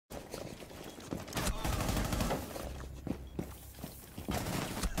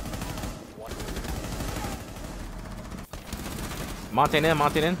Monte in,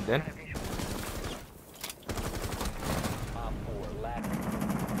 then.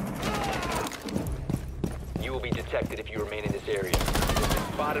 You will be detected if you remain in this area.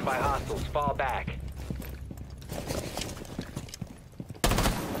 Spotted by hostiles, fall back.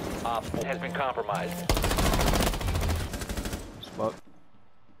 Op 4 has been compromised. Spot.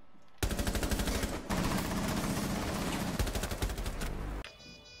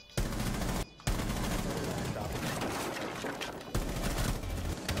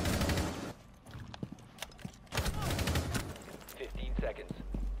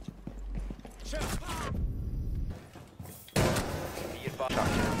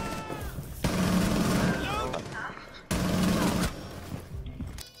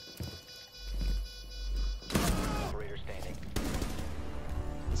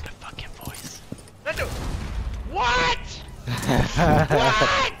 What?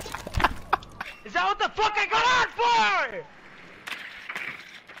 What? Is that what the fuck I got on for?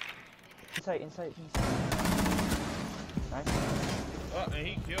 Inside. Nice. Oh, and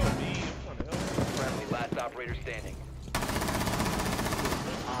he killed me. I'm trying to help him. Friendly, last operator standing.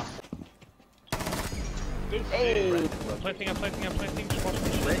 Hey! Planting. Just watch me.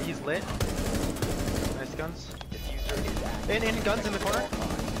 Lit, he's lit. Nice guns. Diffuser is active. In guns in the corner.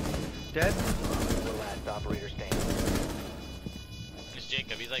 Dead. The last operator standing. It's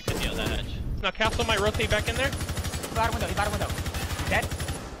Jacob, he's like 50 on that edge. Now Castle might rotate back in there. He's out of window. Dead?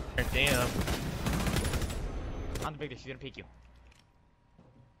 Damn. On the big dish, she's gonna peek you.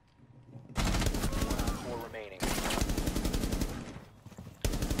 4 remaining.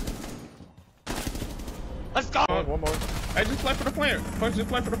 Let's go! One more. I just fly for the plant. Just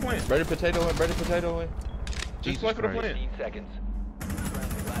fly for the plant. Ready potato away. Just fly for the plant. 15 seconds.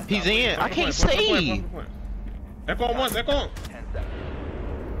 He's in. I can't see. Echo on one. 10 seconds.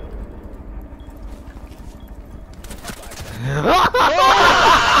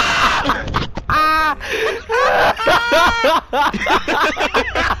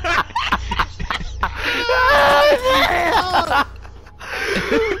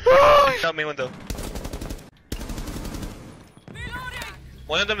 Shot me window.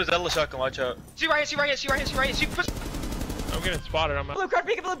 One of them is Ella shotgun, watch out. She right here. She push. I'm getting spotted. I'm out. Blue card,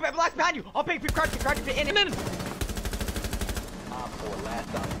 peek, black behind you. I'll peek, card, in. Op 4 last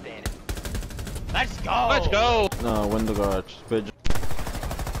stop standing. Let's go! No, window guards. Bitch.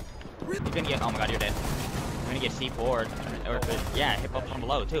 You're gonna get, oh my god, you're dead. You're gonna get C4 or yeah, hip up from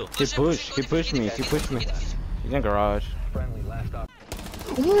below too. He pushed me. He's in garage. Friendly, last stop.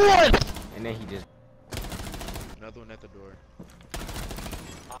 What? And then he just. Another one at the door.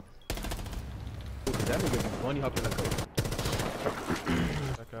 That nigga money hopping in the coat.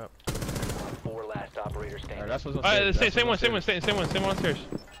 Back up. 4 last operator standing. Alright, that's what's on Alright, stairs. same one on stairs.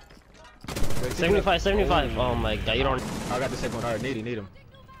 75. Oh my god, you don't. I got the same one. Alright, need him.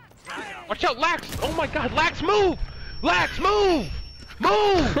 Watch out, Lax! Oh my god, Lax, move! Lax, move!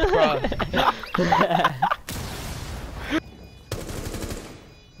 Move! Bruh.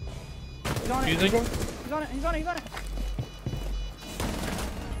 He's on it.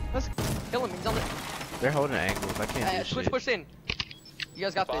 Let's kill him, he's on it. They're holding angles. I can't do shit. Push in. You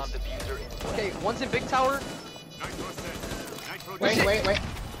guys got Bomb this. diffuser in. Okay, one's in big tower. Wait.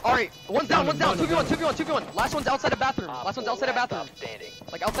 Alright, one's down. 2v1. Last one's outside of bathroom. Standing.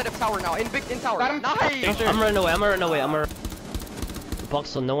 Like outside of tower now. In tower. Nice! I'm running away. Box,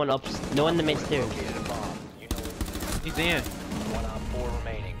 so no one in the main stairs. Located a bomb. You know it. He's in. 1 op 4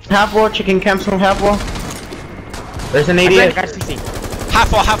 remaining. Half wall, chicken camps from half wall. There's an ADS.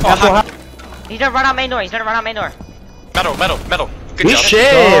 Half wall. He's gonna run out main door. Metal. Good We job.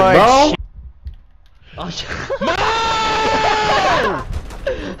 shit, bro. Oh shit.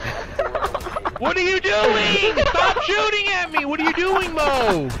 What are you doing? Stop shooting at me! What are you doing,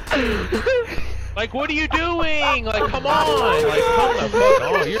 Mo? Like, what are you doing? Like, come on! Like, come the fuck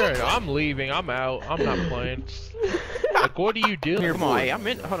on! I'm leaving. I'm out. I'm not playing. Like, what are you doing? Here, come on. Hey, I'm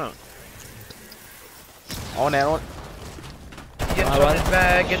in. Hold on. On that one. Get his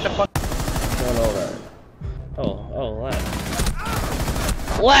bag. Get the fuck. Oh, what?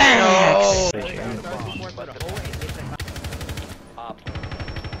 Wax!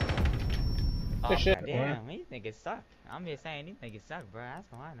 Damn, he think it suck. I'm just saying he think it suck, bro.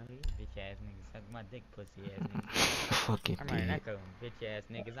 That's why I know these bitch ass niggas suck my dick, pussy ass niggas. Fucking I'm running dick. echo, bitch ass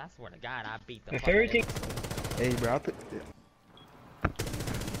niggas. I swear to God, I beat the If fuck out of everything. you. Hey, bro.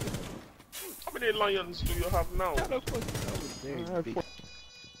 How many lions do you have now? Yeah.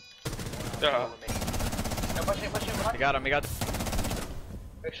 I got him.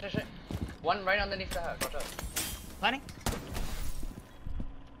 One right underneath the house. Watch out. Planning?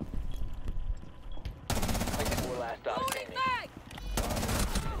 4 last stop standing.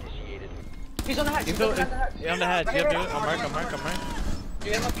 He's on the hatch. He's on the hatch. Yep, dude. I'm mark.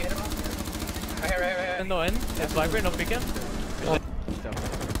 Get him up. Right. No end. It's Viper, no pick him.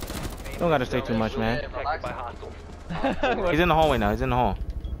 Don't gotta say too much, man. Protected by hostiles. He's in the hallway now. He's in the hall.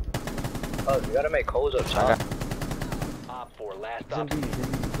 Oh, you gotta make holes up top. Op 4, last op.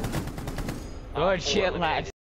 Good shit, lads.